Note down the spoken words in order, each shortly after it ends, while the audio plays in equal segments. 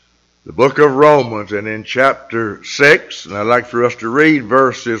the book of Romans, and in chapter 6, and I'd like for us to read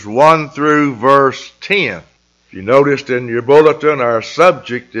verses 1 through verse 10. If you noticed in your bulletin, our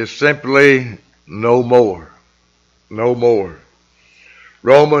subject is simply no more. No more.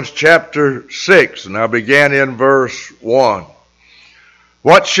 Romans chapter 6, and I'll begin in verse 1.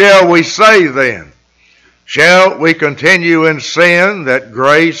 What shall we say then? Shall we continue in sin that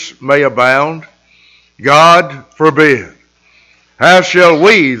grace may abound? God forbid. How shall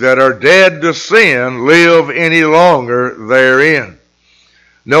we that are dead to sin live any longer therein?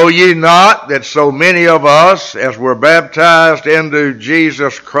 Know ye not that so many of us as were baptized into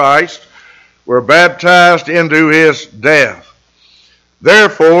Jesus Christ were baptized into his death?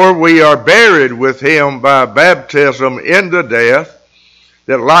 Therefore we are buried with him by baptism into death,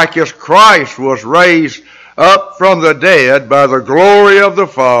 that like as Christ was raised up from the dead by the glory of the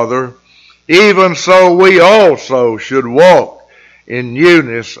Father, even so we also should walk in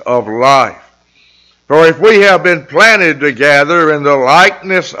newness of life. For if we have been planted together in the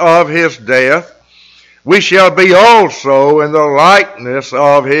likeness of his death, we shall be also in the likeness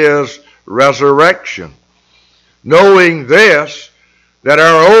of his resurrection. Knowing this, that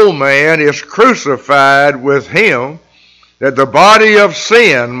our old man is crucified with him, that the body of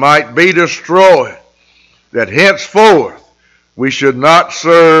sin might be destroyed, that henceforth we should not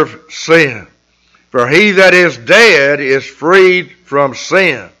serve sin. For he that is dead is freed from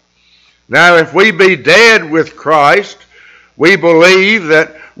sin. Now if we be dead with Christ, we believe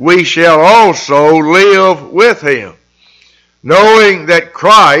that we shall also live with him, knowing that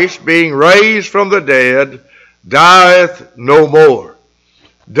Christ, being raised from the dead, dieth no more.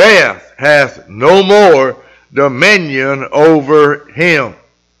 Death hath no more dominion over him.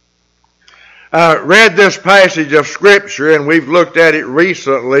 I read this passage of Scripture, and we've looked at it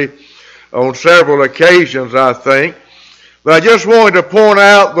recently on several occasions, I think. But I just wanted to point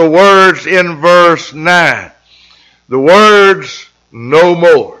out the words in verse 9. The words, no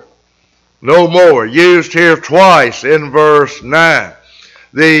more. No more, used here twice in verse 9.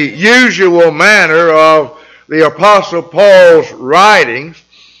 The usual manner of the Apostle Paul's writings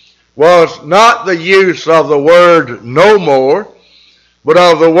was not the use of the word no more, but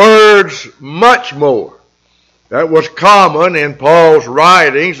of the words much more. That was common in Paul's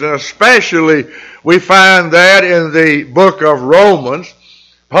writings, and especially we find that in the book of Romans,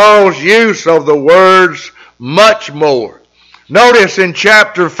 Paul's use of the words much more. Notice in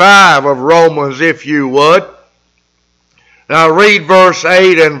chapter 5 of Romans, if you would. Now read verse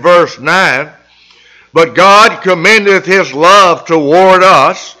 8 and verse 9. But God commendeth his love toward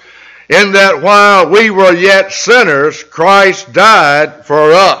us, in that while we were yet sinners, Christ died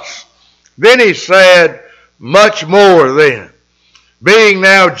for us. Then he said, much more then, being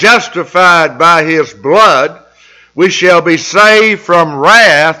now justified by his blood, we shall be saved from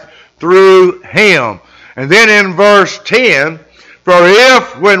wrath through him. And then in verse 10, for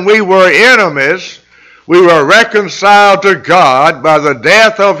if when we were enemies, we were reconciled to God by the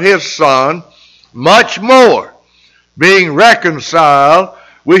death of his Son, much more, being reconciled,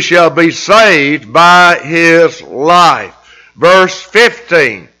 we shall be saved by his life. Verse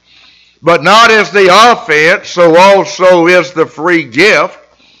 15. But not as the offense, so also is the free gift.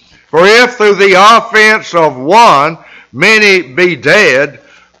 For if through the offense of one many be dead,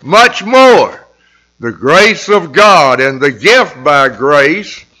 much more the grace of God and the gift by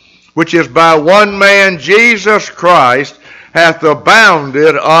grace, which is by one man Jesus Christ, hath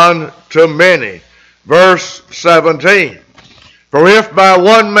abounded unto many. Verse 17. For if by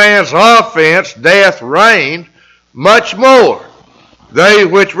one man's offense death reigned, much more they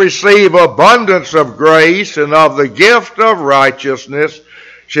which receive abundance of grace and of the gift of righteousness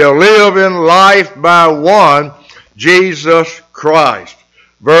shall live in life by one, Jesus Christ.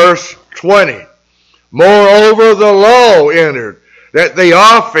 Verse 20. Moreover, the law entered, that the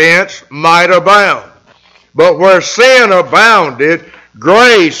offense might abound. But where sin abounded,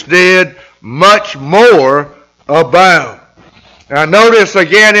 grace did much more abound. Now notice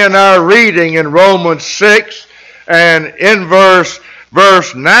again in our reading in Romans 6 and in verse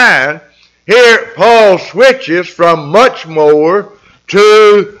 9, here Paul switches from much more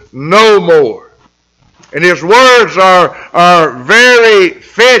to no more. And his words are very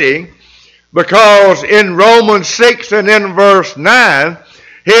fitting, because in Romans 6 and in verse 9,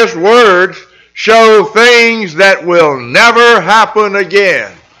 his words show things that will never happen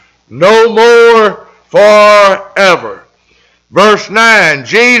again. No more forever. Verse 9,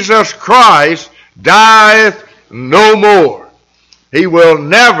 Jesus Christ dieth no more. He will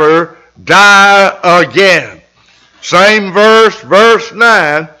never die again. Same verse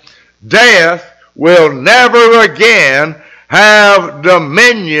 9, death will never again have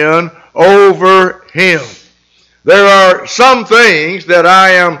dominion over him. There are some things that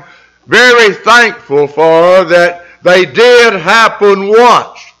I am very thankful for that they did happen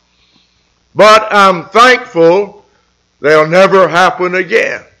once. But I'm thankful they'll never happen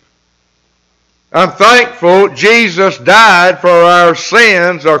again. I'm thankful Jesus died for our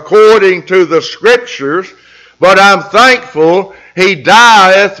sins according to the Scriptures, but I'm thankful he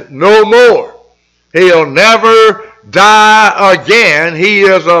dieth no more. He'll never die again. He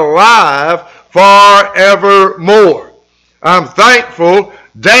is alive forevermore. I'm thankful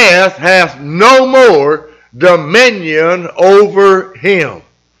death hath no more dominion over him.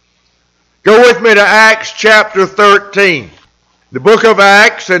 Go with me to Acts chapter 13. The book of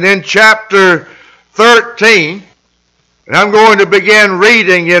Acts, and in chapter 13, and I'm going to begin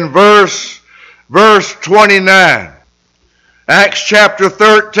reading in verse 29. Acts chapter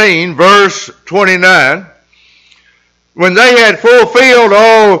 13, verse 29. When they had fulfilled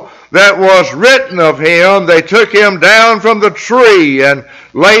all that was written of him, they took him down from the tree and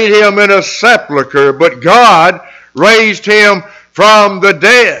laid him in a sepulchre. But God raised him from the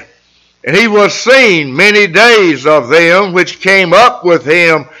dead. And he was seen many days of them which came up with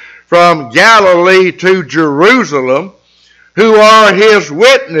him from Galilee to Jerusalem, who are his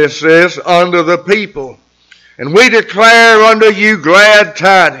witnesses unto the people. And we declare unto you glad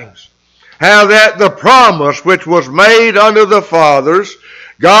tidings, how that the promise which was made unto the fathers,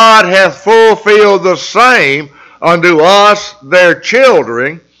 God hath fulfilled the same unto us their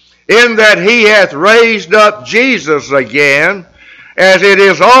children, in that he hath raised up Jesus again, as it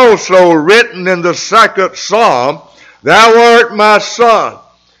is also written in the 2nd Psalm, Thou art my son,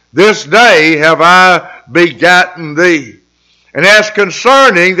 this day have I begotten thee. And as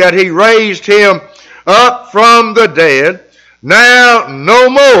concerning that he raised him up from the dead, now no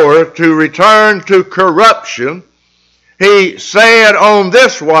more to return to corruption, he said on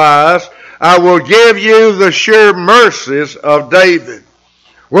this wise, I will give you the sure mercies of David.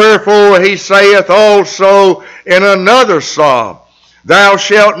 Wherefore he saith also in another psalm, Thou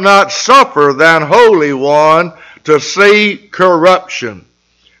shalt not suffer thine Holy One to see corruption.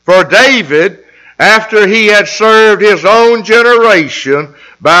 For David, after he had served his own generation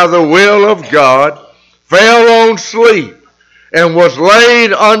by the will of God, fell on sleep, and was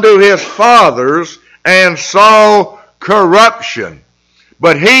laid unto his fathers, and saw corruption.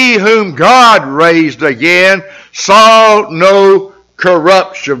 But he whom God raised again saw no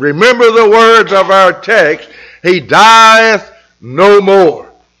corruption. Remember the words of our text, he dieth no more.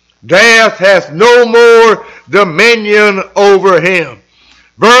 Death hath no more dominion over him.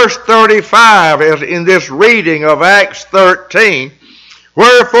 Verse 35 is in this reading of Acts 13.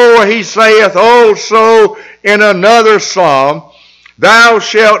 Wherefore he saith also in another psalm, Thou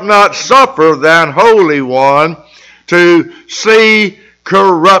shalt not suffer thine Holy One to see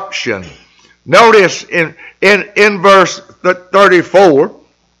corruption. Notice in verse 34,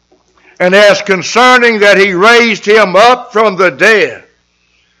 and as concerning that he raised him up from the dead.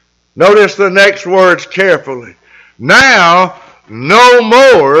 Notice the next words carefully. Now no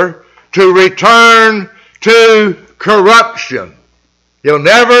more to return to corruption. He'll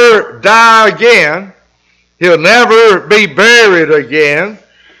never die again. He'll never be buried again.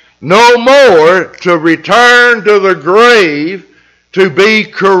 No more to return to the grave to be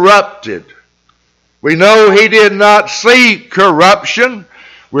corrupted. We know he did not see corruption.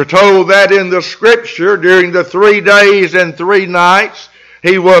 We're told that in the Scripture during the 3 days and 3 nights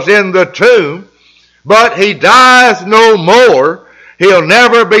he was in the tomb. But he dieth no more. He'll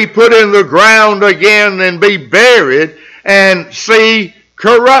never be put in the ground again and be buried and see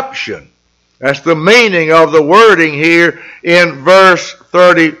corruption. That's the meaning of the wording here in verse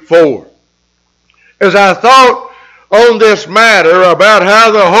 34. As I thought on this matter about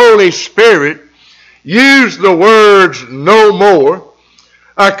how the Holy Spirit used the words no more,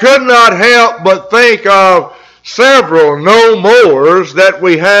 I could not help but think of several no mores that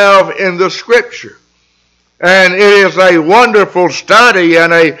we have in the Scripture. And it is a wonderful study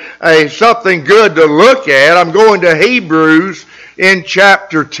and a something good to look at. I'm going to Hebrews in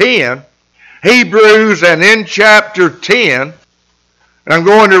chapter 10. Hebrews and in chapter 10. And I'm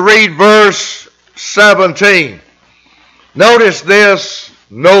going to read verse 17. Notice this,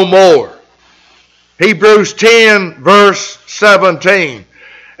 no more. Hebrews 10 verse 17.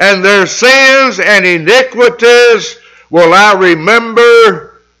 And their sins and iniquities will I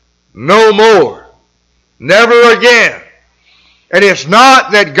remember no more. Never again. And it's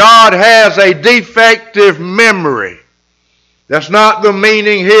not that God has a defective memory. That's not the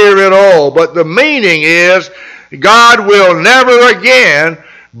meaning here at all. But the meaning is God will never again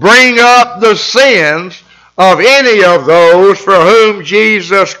bring up the sins of any of those for whom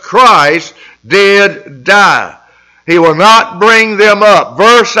Jesus Christ did die. He will not bring them up.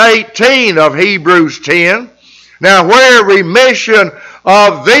 Verse 18 of Hebrews 10. Now where remission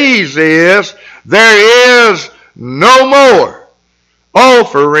of these is, there is no more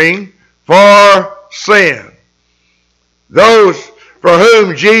offering for sin. Those for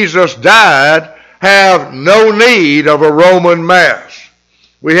whom Jesus died have no need of a Roman Mass.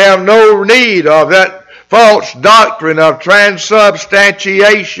 We have no need of that false doctrine of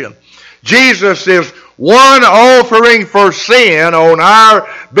transubstantiation. Jesus is one offering for sin on our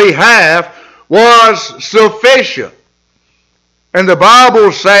behalf was sufficient. And the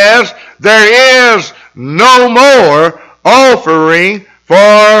Bible says there is no more offering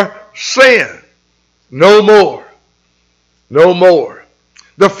for sin. No more. No more.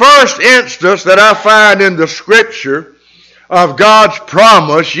 The first instance that I find in the Scripture of God's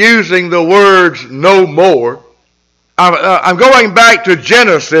promise using the words no more, I'm going back to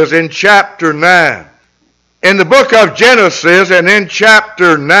Genesis in chapter 9. In the book of Genesis and in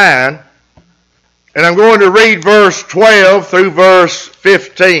chapter 9, and I'm going to read verse 12 through verse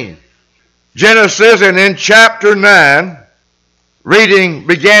 15. Genesis and in chapter 9, reading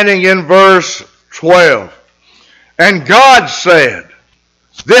beginning in verse 12. And God said,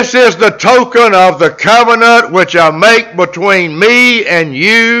 this is the token of the covenant which I make between me and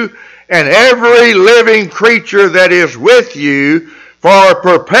you and every living creature that is with you for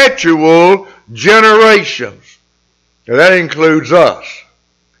perpetual generations. Now that includes us.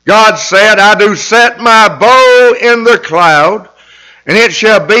 God said, I do set my bow in the cloud, and it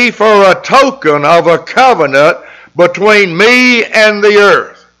shall be for a token of a covenant between me and the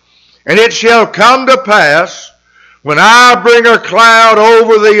earth. And it shall come to pass, when I bring a cloud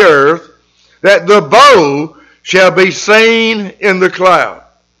over the earth, that the bow shall be seen in the cloud.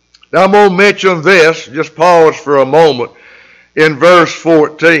 Now I'm going to mention this, just pause for a moment, in verse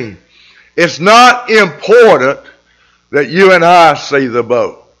 14. It's not important that you and I see the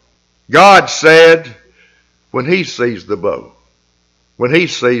bow. God said, when He sees the bow, when He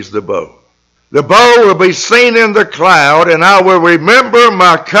sees the bow, the bow will be seen in the cloud, and I will remember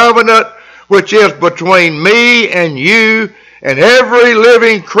my covenant which is between me and you and every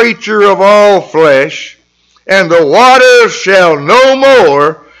living creature of all flesh, and the waters shall no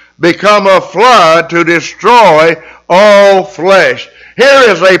more become a flood to destroy all flesh. Here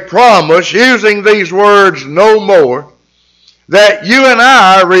is a promise using these words no more that you and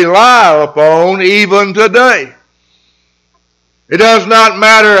I rely upon even today. It does not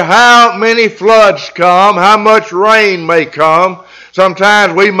matter how many floods come, how much rain may come.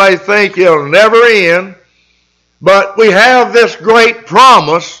 Sometimes we may think it'll never end. But we have this great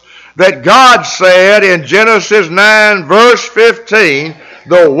promise that God said in Genesis 9 verse 15,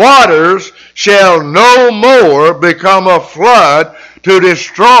 the waters shall no more become a flood to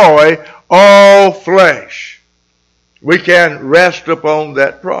destroy all flesh. We can rest upon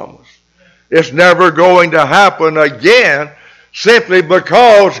that promise. It's never going to happen again simply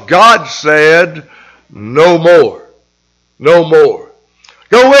because God said no more. No more.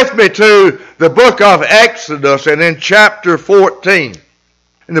 Go with me to the book of Exodus and in chapter 14.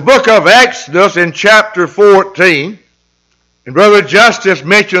 In the book of Exodus in chapter 14, and Brother Justice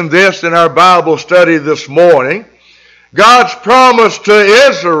mentioned this in our Bible study this morning, God's promise to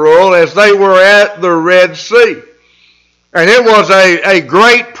Israel as they were at the Red Sea. And it was a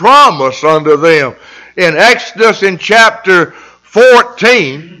great promise unto them. In Exodus in chapter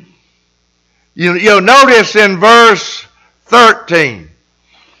 14, you'll notice in verse 13,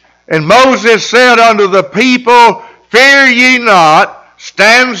 and Moses said unto the people, fear ye not,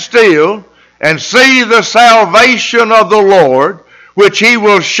 stand still, and see the salvation of the Lord, which He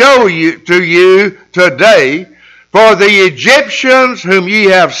will show you to you today. For the Egyptians whom ye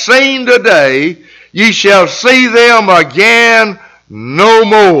have seen today, ye shall see them again no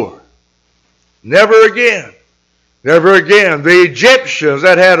more. Never again. Never again. The Egyptians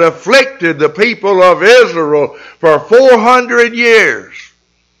that had afflicted the people of Israel for 400 years,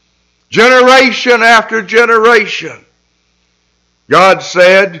 generation after generation, God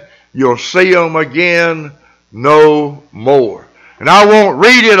said, you'll see them again no more. And I won't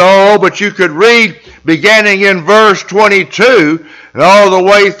read it all, but you could read beginning in verse 22 and all the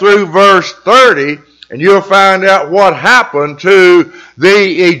way through verse 30, and you'll find out what happened to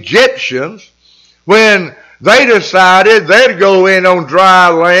the Egyptians when they decided they'd go in on dry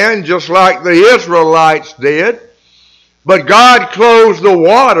land just like the Israelites did. But God closed the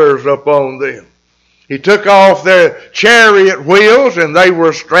waters upon them. He took off their chariot wheels and they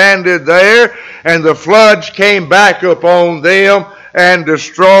were stranded there, and the floods came back upon them and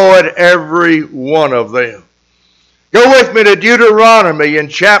destroyed every one of them. Go with me to Deuteronomy in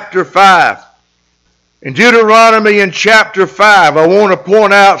chapter 5. In Deuteronomy in chapter 5, I want to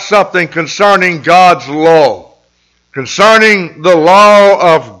point out something concerning God's law, concerning the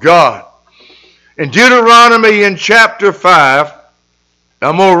law of God. In Deuteronomy in chapter 5,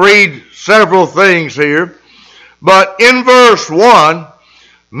 I'm going to read several things here, but in verse 1,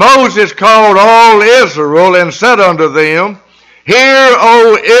 Moses called all Israel and said unto them, Hear,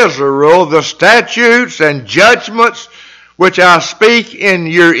 O Israel, the statutes and judgments which I speak in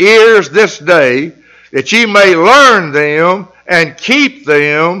your ears this day, that ye may learn them and keep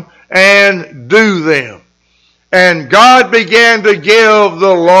them and do them. And God began to give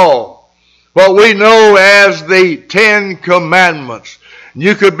the law, what we know as the Ten Commandments.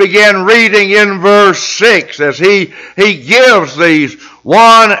 You could begin reading in verse 6 as he gives these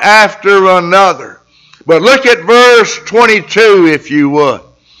one after another. But look at verse 22 if you would.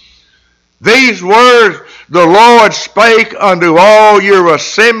 These words the Lord spake unto all your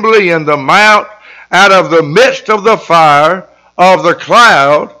assembly in the mount, out of the midst of the fire, of the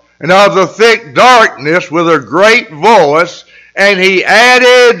cloud, and of the thick darkness with a great voice, and he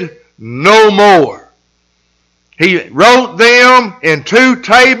added no more. He wrote them in 2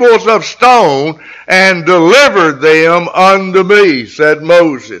 tables of stone and delivered them unto me, said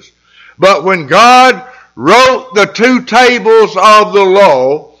Moses. But when God wrote the 2 tables of the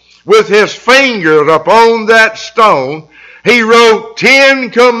law with his fingers upon that stone, he wrote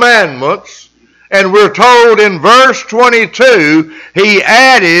 10 commandments. And we're told in verse 22, he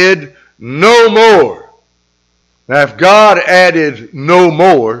added no more. Now, if God added no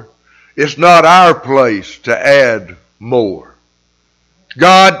more, it's not our place to add more.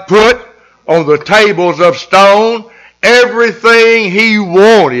 God put on the tables of stone everything he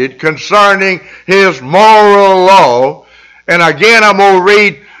wanted concerning his moral law. And again, I'm going to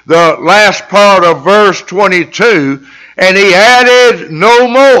read the last part of verse 22. And he added no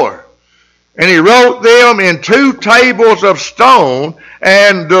more. And he wrote them in 2 tables of stone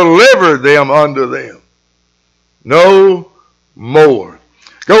and delivered them unto them. No more.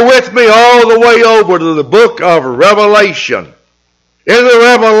 Go with me all the way over to the book of Revelation. In the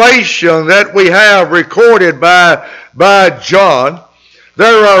Revelation that we have recorded by John,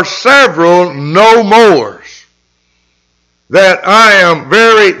 there are several no mores that I am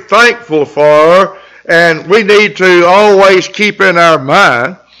very thankful for, and we need to always keep in our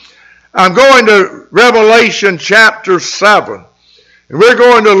mind. I'm going to Revelation chapter 7. And we're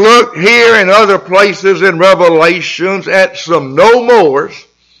going to look here and other places in Revelations at some no mores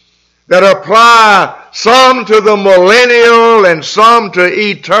that apply some to the millennial and some to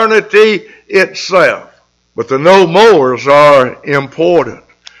eternity itself. But the no mores are important.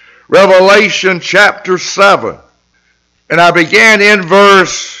 Revelation chapter 7. And I began in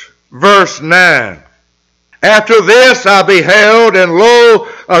verse 9. After this I beheld, and lo,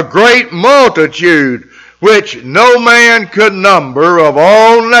 a great multitude, which no man could number, of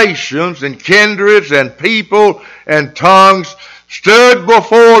all nations and kindreds and people and tongues, stood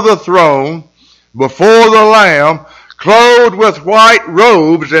before the throne, before the Lamb, clothed with white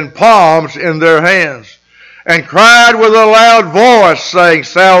robes and palms in their hands, and cried with a loud voice, saying,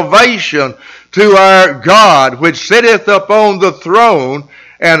 Salvation to our God, which sitteth upon the throne,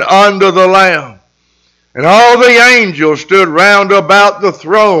 and unto the Lamb. And all the angels stood round about the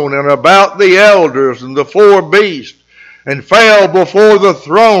throne and about the elders and the 4 beasts, and fell before the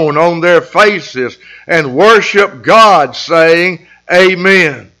throne on their faces and worshiped God, saying,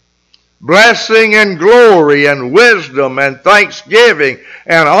 Amen. Blessing and glory and wisdom and thanksgiving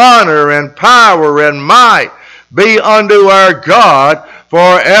and honor and power and might be unto our God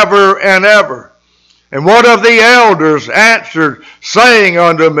forever and ever. And one of the elders answered, saying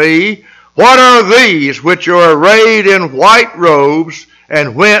unto me, What are these which are arrayed in white robes,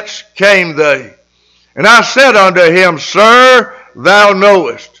 and whence came they? And I said unto him, Sir, thou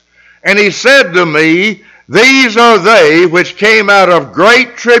knowest. And he said to me, These are they which came out of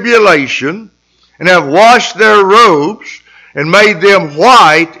great tribulation, and have washed their robes, and made them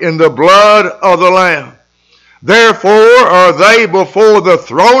white in the blood of the Lamb. Therefore are they before the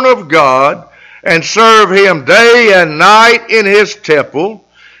throne of God, and serve him day and night in his temple.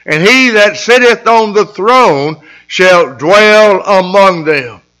 And he that sitteth on the throne shall dwell among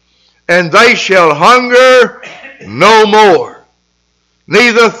them. And they shall hunger no more,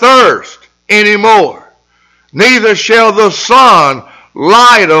 neither thirst any more. Neither shall the sun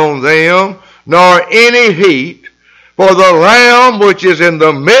light on them, nor any heat. For the Lamb which is in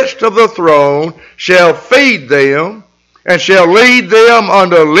the midst of the throne shall feed them, and shall lead them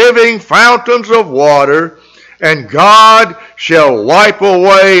unto living fountains of water, and God shall wipe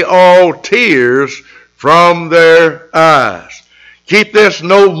away all tears from their eyes. Keep this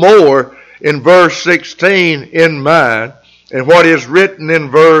no more in verse 16 in mind and what is written in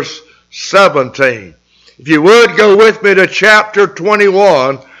verse 17. If you would, go with me to chapter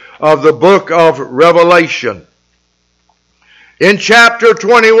 21 of the book of Revelation. In chapter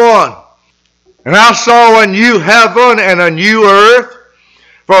 21, and I saw a new heaven and a new earth,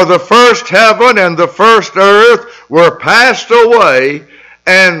 for the first heaven and the first earth were passed away,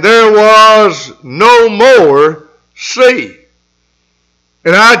 and there was no more sea.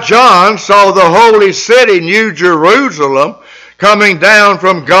 And I, John, saw the holy city, New Jerusalem, coming down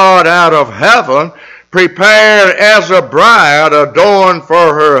from God out of heaven, prepared as a bride adorned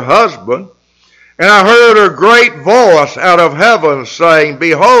for her husband. And I heard a great voice out of heaven saying,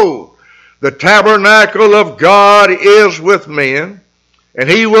 Behold, the tabernacle of God is with men, and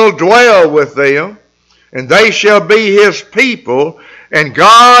he will dwell with them, and they shall be his people, and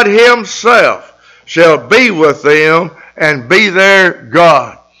God himself shall be with them and be their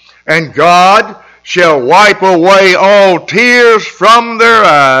God. And God shall wipe away all tears from their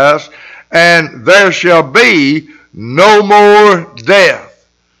eyes, and there shall be no more death,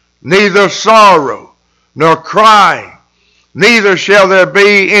 neither sorrow, nor crying, neither shall there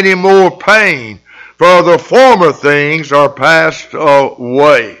be any more pain, for the former things are passed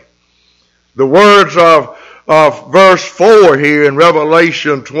away. The words of verse 4 here in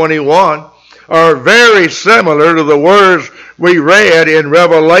Revelation 21 are very similar to the words we read in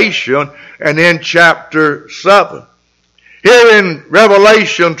Revelation and in chapter 7. Here in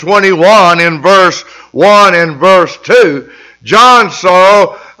Revelation 21 in verse 1 and verse 2, John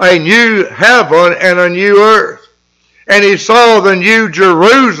saw a new heaven and a new earth. And he saw the new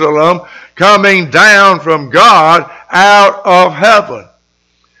Jerusalem coming down from God out of heaven.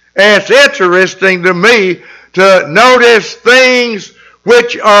 And it's interesting to me to notice things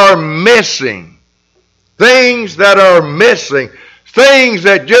which are missing. Things that are missing. Things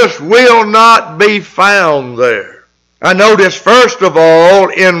that just will not be found there. I notice first of all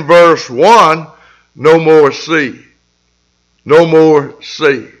in verse 1, no more sea. No more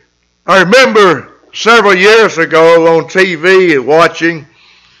sea. I remember several years ago on TV watching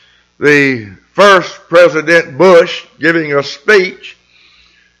the first President Bush giving a speech.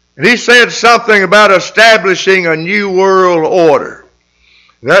 And he said something about establishing a new world order.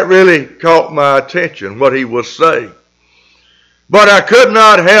 That really caught my attention, what he was saying. But I could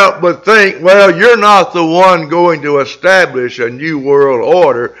not help but think, well, you're not the one going to establish a new world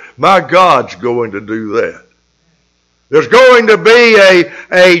order. My God's going to do that. There's going to be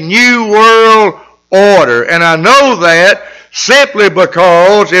a new world order. And I know that simply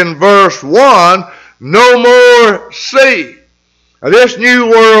because in verse 1, no more sea. Now, this new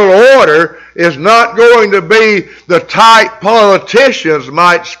world order is not going to be the type politicians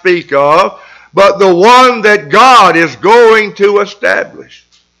might speak of, but the one that God is going to establish.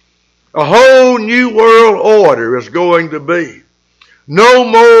 A whole new world order is going to be. No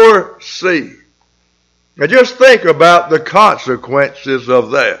more sea. Now just think about the consequences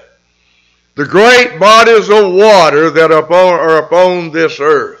of that. The great bodies of water that are upon this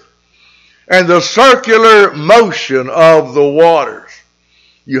earth, and the circular motion of the waters.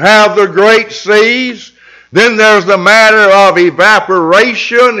 You have the great seas, then there's the matter of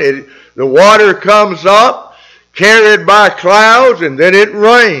evaporation. The water comes up, carried by clouds, and then it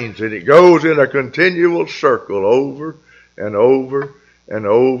rains, and it goes in a continual circle over and over and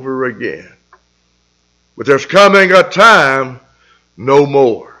over again. But there's coming a time, no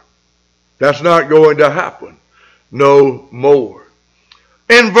more. That's not going to happen. No more.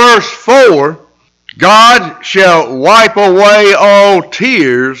 In verse 4, God shall wipe away all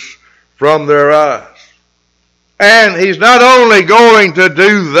tears from their eyes. And he's not only going to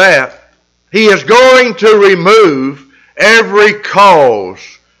do that, he is going to remove every cause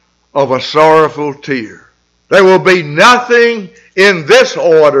of a sorrowful tear. There will be nothing in this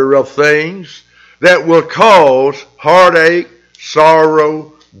order of things that will cause heartache,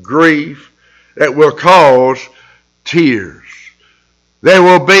 sorrow, grief, that will cause tears. There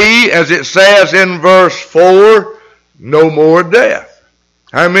will be, as it says in verse 4, no more death.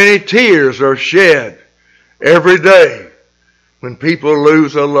 How many tears are shed every day when people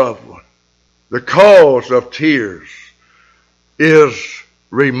lose a loved one? The cause of tears is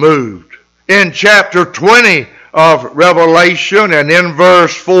removed. In chapter 20 of Revelation and in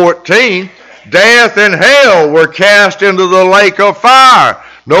verse 14, death and hell were cast into the lake of fire.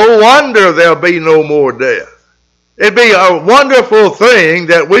 No wonder there'll be no more death. It'd be a wonderful thing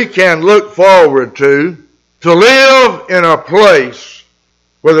that we can look forward to live in a place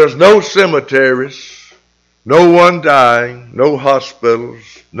where there's no cemeteries, no one dying, no hospitals,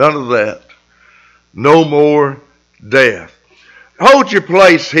 none of that. no more death. Hold your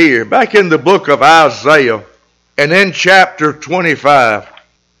place here, back in the book of Isaiah, and in chapter 25.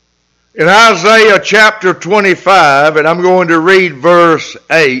 In Isaiah chapter 25, and I'm going to read verse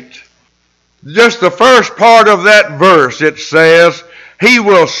 8, just the first part of that verse, it says, He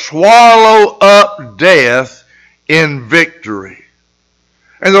will swallow up death in victory.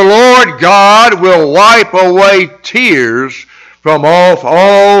 And the Lord God will wipe away tears from off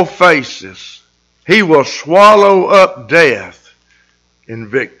all faces. He will swallow up death in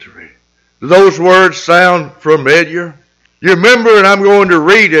victory. Do those words sound familiar? You remember, and I'm going to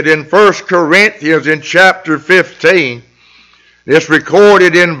read it in 1 Corinthians in chapter 15. It's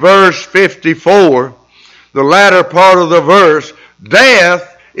recorded in verse 54, the latter part of the verse.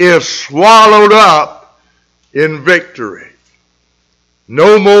 Death is swallowed up in victory.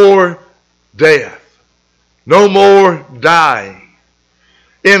 No more death. No more dying.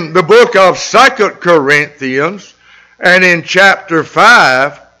 In the book of 2 Corinthians and in chapter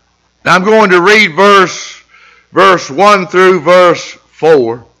 5, I'm going to read verse 1 through verse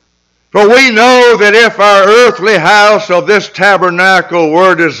 4. For we know that if our earthly house of this tabernacle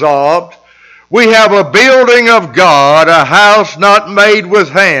were dissolved, we have a building of God, a house not made with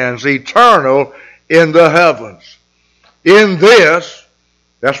hands, eternal in the heavens. In this,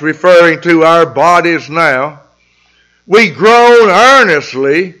 that's referring to our bodies now, we groan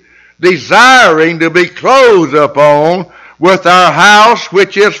earnestly, desiring to be clothed upon with our house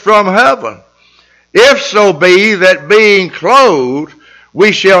which is from heaven. If so be that being clothed,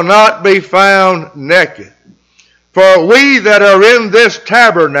 we shall not be found naked. For we that are in this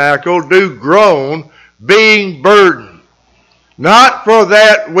tabernacle do groan, being burdened. Not for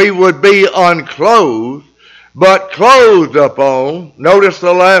that we would be unclothed, but clothed upon, notice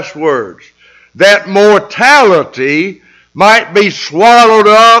the last words, that mortality might be swallowed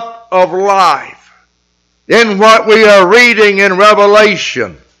up of life. In what we are reading in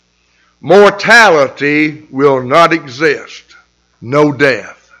Revelation, mortality will not exist. No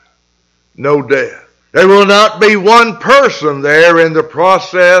death. No death. There will not be one person there in the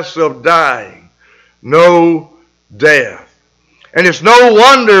process of dying. No death. And it's no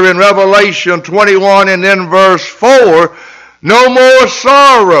wonder in Revelation 21 and in verse 4, no more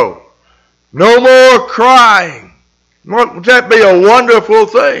sorrow, no more crying. Wouldn't that be a wonderful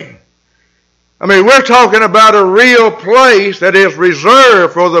thing? I mean, we're talking about a real place that is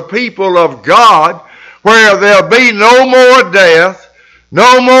reserved for the people of God, where there'll be no more death,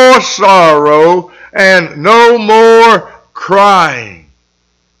 no more sorrow, and no more crying.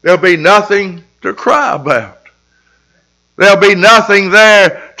 There'll be nothing to cry about. There'll be nothing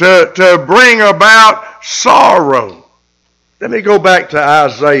there to bring about sorrow. Let me go back to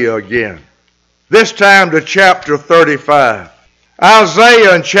Isaiah again. This time to chapter 35.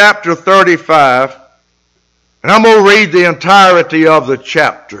 Isaiah in chapter 35, and I'm going to read the entirety of the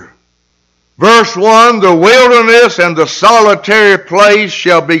chapter. Verse 1, the wilderness and the solitary place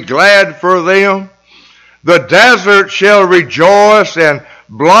shall be glad for them. The desert shall rejoice and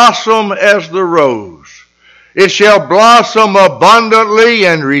blossom as the rose. It shall blossom abundantly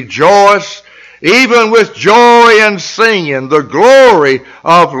and rejoice, even with joy and singing. The glory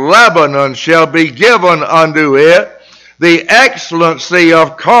of Lebanon shall be given unto it, the excellency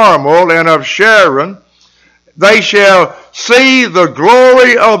of Carmel and of Sharon. They shall see the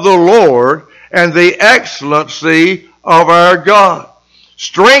glory of the Lord and the excellency of our God.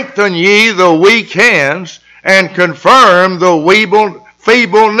 Strengthen ye the weak hands and confirm the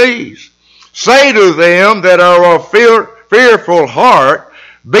feeble knees. Say to them that are of fearful heart,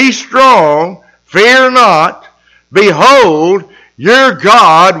 be strong, fear not. Behold, your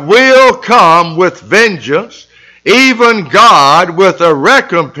God will come with vengeance, even God with a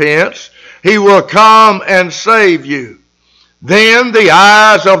recompense. He will come and save you. Then the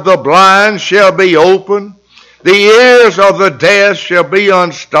eyes of the blind shall be opened, the ears of the deaf shall be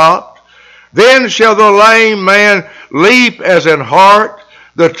unstopped. Then shall the lame man leap as an hart,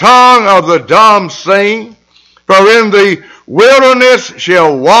 the tongue of the dumb sing. For in the wilderness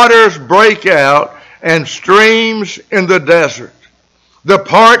shall waters break out, and streams in the desert. The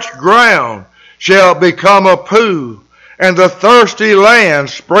parched ground shall become a pool, and the thirsty land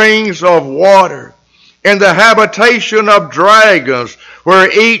springs of water. In the habitation of dragons,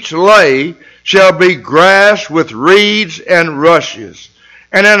 where each lay, shall be grass with reeds and rushes.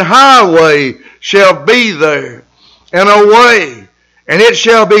 And an highway shall be there, and a way, and it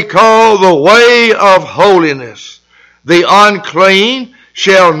shall be called the way of holiness. The unclean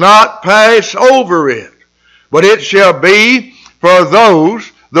shall not pass over it, but it shall be for those,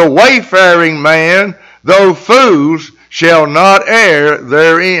 the wayfaring man, though fools shall not err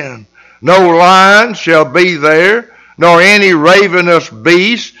therein. No lion shall be there, nor any ravenous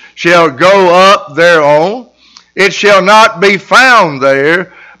beast shall go up thereon. It shall not be found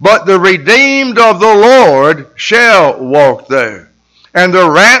there, but the redeemed of the Lord shall walk there. And the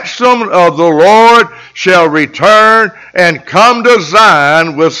ransom of the Lord shall return and come to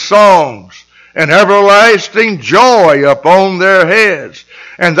Zion with songs and everlasting joy upon their heads.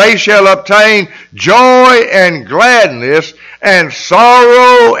 And they shall obtain joy and gladness, and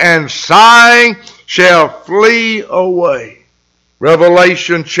sorrow and sighing shall flee away.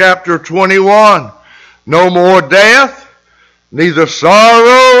 Revelation chapter 21. No more death, neither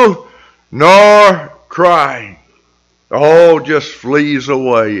sorrow nor crying. All just flees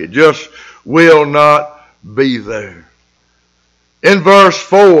away. It just will not be there. In verse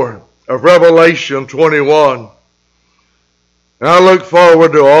 4 of Revelation 21, and I look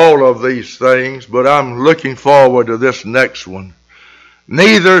forward to all of these things, but I'm looking forward to this next one.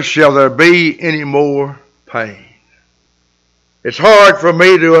 Neither shall there be any more pain. It's hard for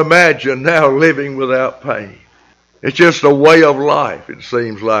me to imagine now living without pain. It's just a way of life, it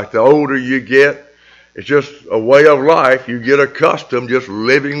seems like. The older you get, it's just a way of life. You get accustomed just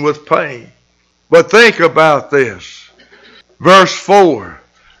living with pain. But think about this. Verse 4,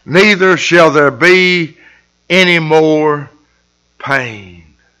 neither shall there be any more pain.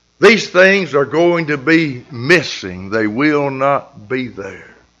 These things are going to be missing. They will not be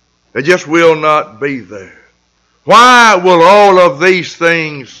there. They just will not be there. Why will all of these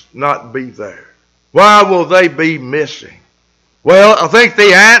things not be there? Why will they be missing? Well, I think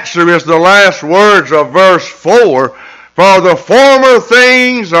the answer is the last words of verse 4. For the former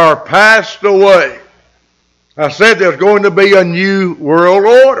things are passed away. I said there's going to be a new world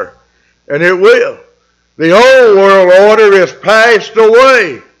order, and it will. The old world order is passed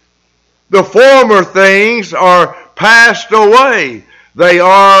away. The former things are passed away. They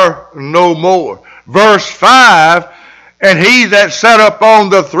are no more. Verse 5, and he that sat upon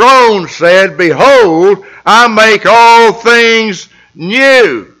the throne said, behold, I make all things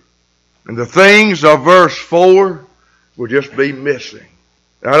new. And the things of verse 4 will just be missing.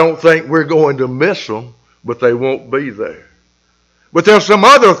 I don't think we're going to miss them, but they won't be there. But there's some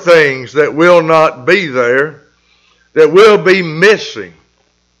other things that will not be there, that will be missing.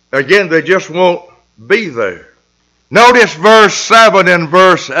 Again, they just won't be there. Notice verse 7 and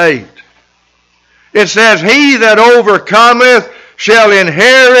verse 8. It says, he that overcometh shall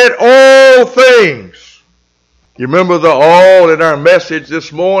inherit all things. You remember the all in our message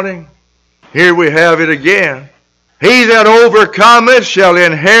this morning? Here we have it again. He that overcometh shall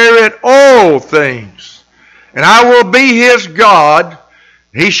inherit all things. And I will be his God.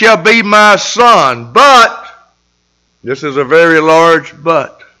 He shall be my son. But, this is a very large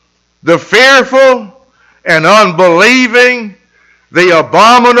but, the fearful and unbelieving, the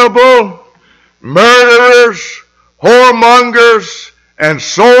abominable, murderers, whoremongers, and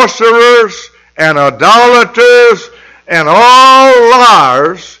sorcerers, and idolaters, and all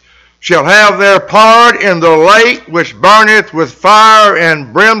liars shall have their part in the lake which burneth with fire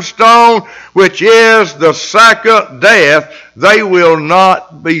and brimstone, which is the second death. They will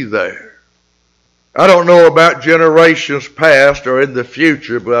not be there. I don't know about generations past or in the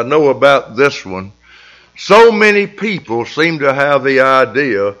future, but I know about this one. So many people seem to have the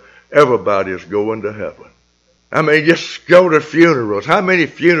idea everybody's going to heaven. I mean, just go to funerals. How many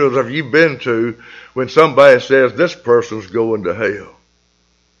funerals have you been to when somebody says this person's going to hell?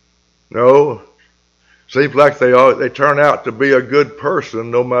 No. Seems like they turn out to be a good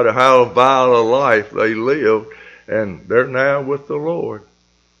person no matter how vile a life they live, and they're now with the Lord.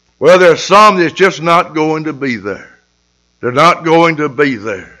 Well, there's some that's just not going to be there. They're not going to be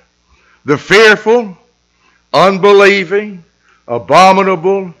there. The fearful, unbelieving,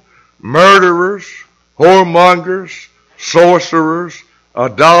 abominable, murderers, whoremongers, sorcerers,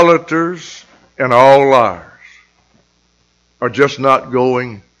 idolaters, and all liars are just not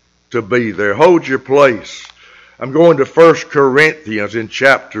going to be there. Hold your place. I'm going to 1 Corinthians in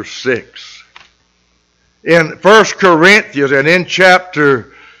chapter 6. In 1 Corinthians and in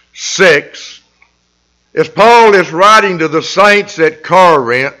chapter 6, as Paul is writing to the saints at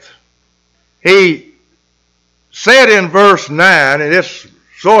Corinth, he said in verse 9, and it's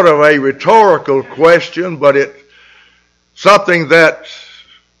sort of a rhetorical question, but it's something that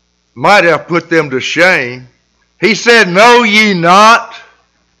might have put them to shame. He said, know ye not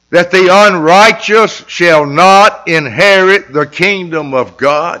that the unrighteous shall not inherit the kingdom of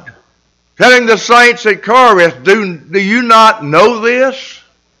God? Telling the saints at Corinth, do you not know this?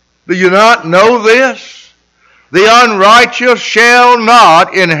 Do you not know this? The unrighteous shall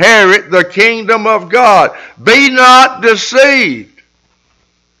not inherit the kingdom of God. Be not deceived.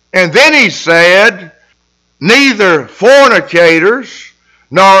 And then he said, neither fornicators,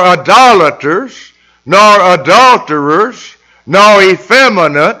 nor idolaters, nor adulterers, nor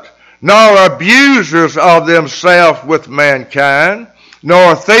effeminate, nor abusers of themselves with mankind,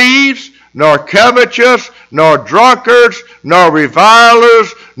 nor thieves, nor covetous, nor drunkards, nor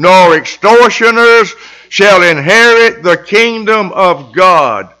revilers, nor extortioners shall inherit the kingdom of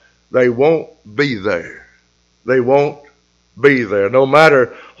God. They won't be there. They won't be there. No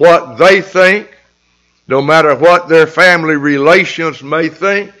matter what they think, no matter what their family relations may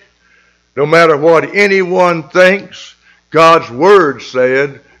think, no matter what anyone thinks, God's word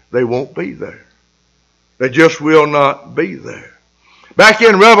said they won't be there. They just will not be there. Back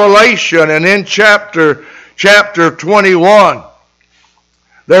in Revelation and in chapter 21,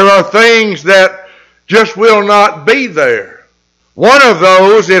 there are things that just will not be there. One of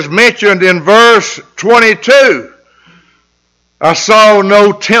those is mentioned in verse 22. I saw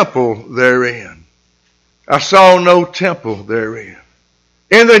no temple therein. I saw no temple therein.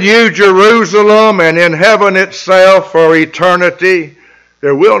 In the New Jerusalem and in heaven itself for eternity,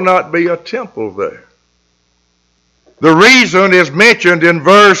 there will not be a temple there. The reason is mentioned in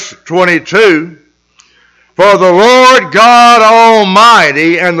verse 22. For the Lord God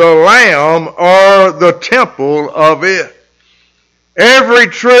Almighty and the Lamb are the temple of it. Every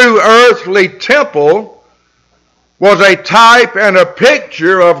true earthly temple was a type and a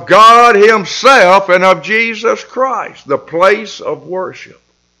picture of God Himself and of Jesus Christ, the place of worship.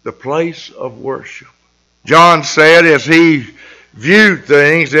 The place of worship. John said as he viewed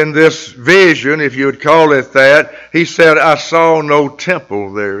things in this vision, if you would call it that, he said, I saw no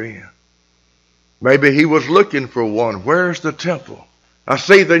temple therein. Maybe he was looking for one. Where's the temple? I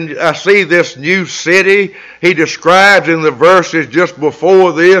see this new city. He describes in the verses just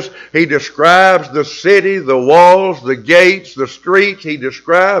before this, he describes the city, the walls, the gates, the streets. He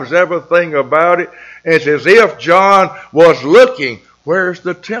describes everything about it. It's as if John was looking, where's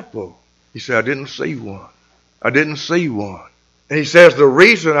the temple? He said, I didn't see one. I didn't see one. And he says the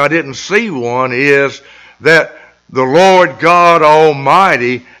reason I didn't see one is that the Lord God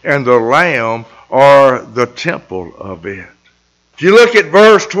Almighty and the Lamb are the temple of it. If you look at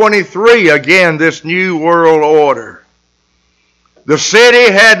verse 23, again, this new world order. The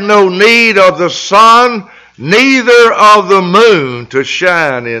city had no need of the sun, neither of the moon to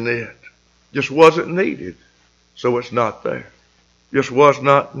shine in it. Just wasn't needed. So it's not there. Just was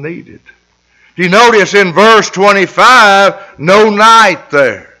not needed. You notice in verse 25, no night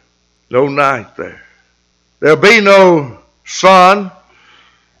there. No night there. There'll be no sun,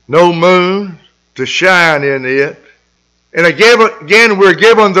 no moon to shine in it. And again, we're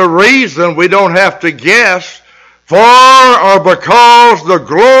given the reason. We don't have to guess. For or because the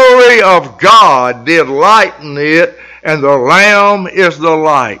glory of God did lighten it, and the Lamb is the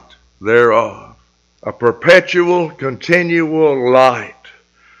light thereof. A perpetual, continual light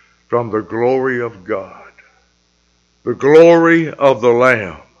from the glory of God. The glory of the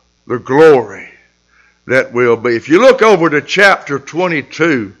Lamb. The glory that will be. If you look over to chapter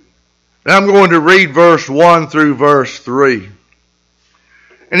 22, I'm going to read verse 1 through verse 3.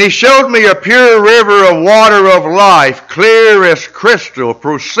 And he showed me a pure river of water of life, clear as crystal,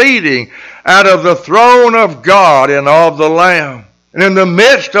 proceeding out of the throne of God and of the Lamb. And in the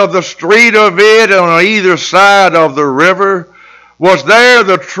midst of the street of it, and on either side of the river, was there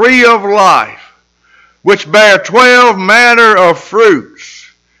the tree of life, which bare 12 manner of fruits,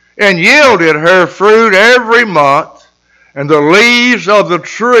 and yielded her fruit every month, and the leaves of the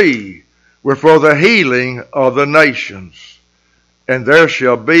tree were for the healing of the nations. And there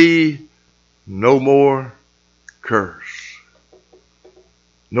shall be no more curse.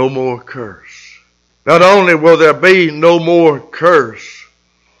 No more curse. Not only will there be no more curse,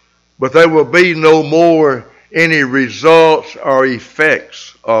 but there will be no more any results or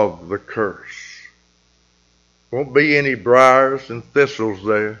effects of the curse. Won't be any briars and thistles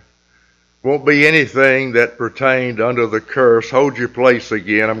there. Won't be anything that pertained under the curse. Hold your place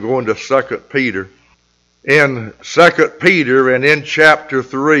again. I'm going to 2 Peter. In 2 Peter and in chapter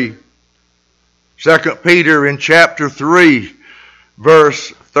 3. 2 Peter in chapter 3, verse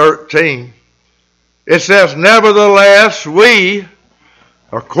 13. It says, nevertheless, we,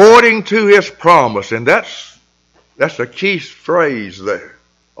 according to His promise, and that's a key phrase there.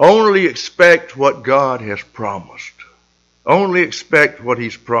 Only expect what God has promised. Only expect what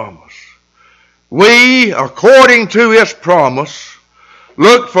He's promised. We, according to His promise,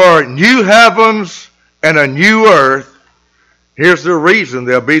 look for new heavens and a new earth. Here's the reason.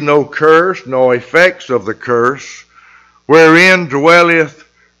 There'll be no curse, no effects of the curse, wherein dwelleth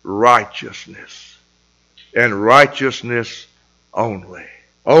righteousness, and righteousness only.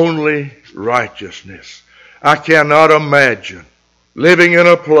 Only righteousness. I cannot imagine living in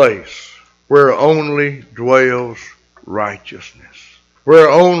a place where only dwells righteousness, where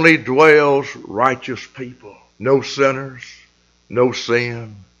only dwells righteous people. No sinners, no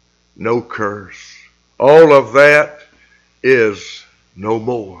sin, no curse. All of that is no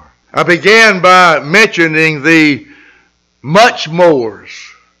more. I began by mentioning the much mores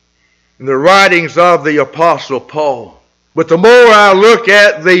in the writings of the Apostle Paul. But the more I look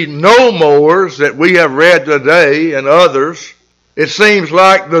at the no mores that we have read today and others, it seems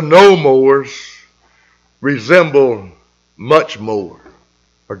like the no mores resemble much more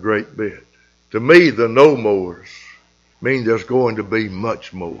a great bit. To me, the no mores mean there's going to be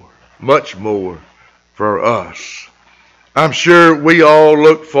much more for us. I'm sure we all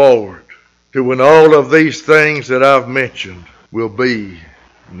look forward to when all of these things that I've mentioned will be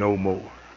no more.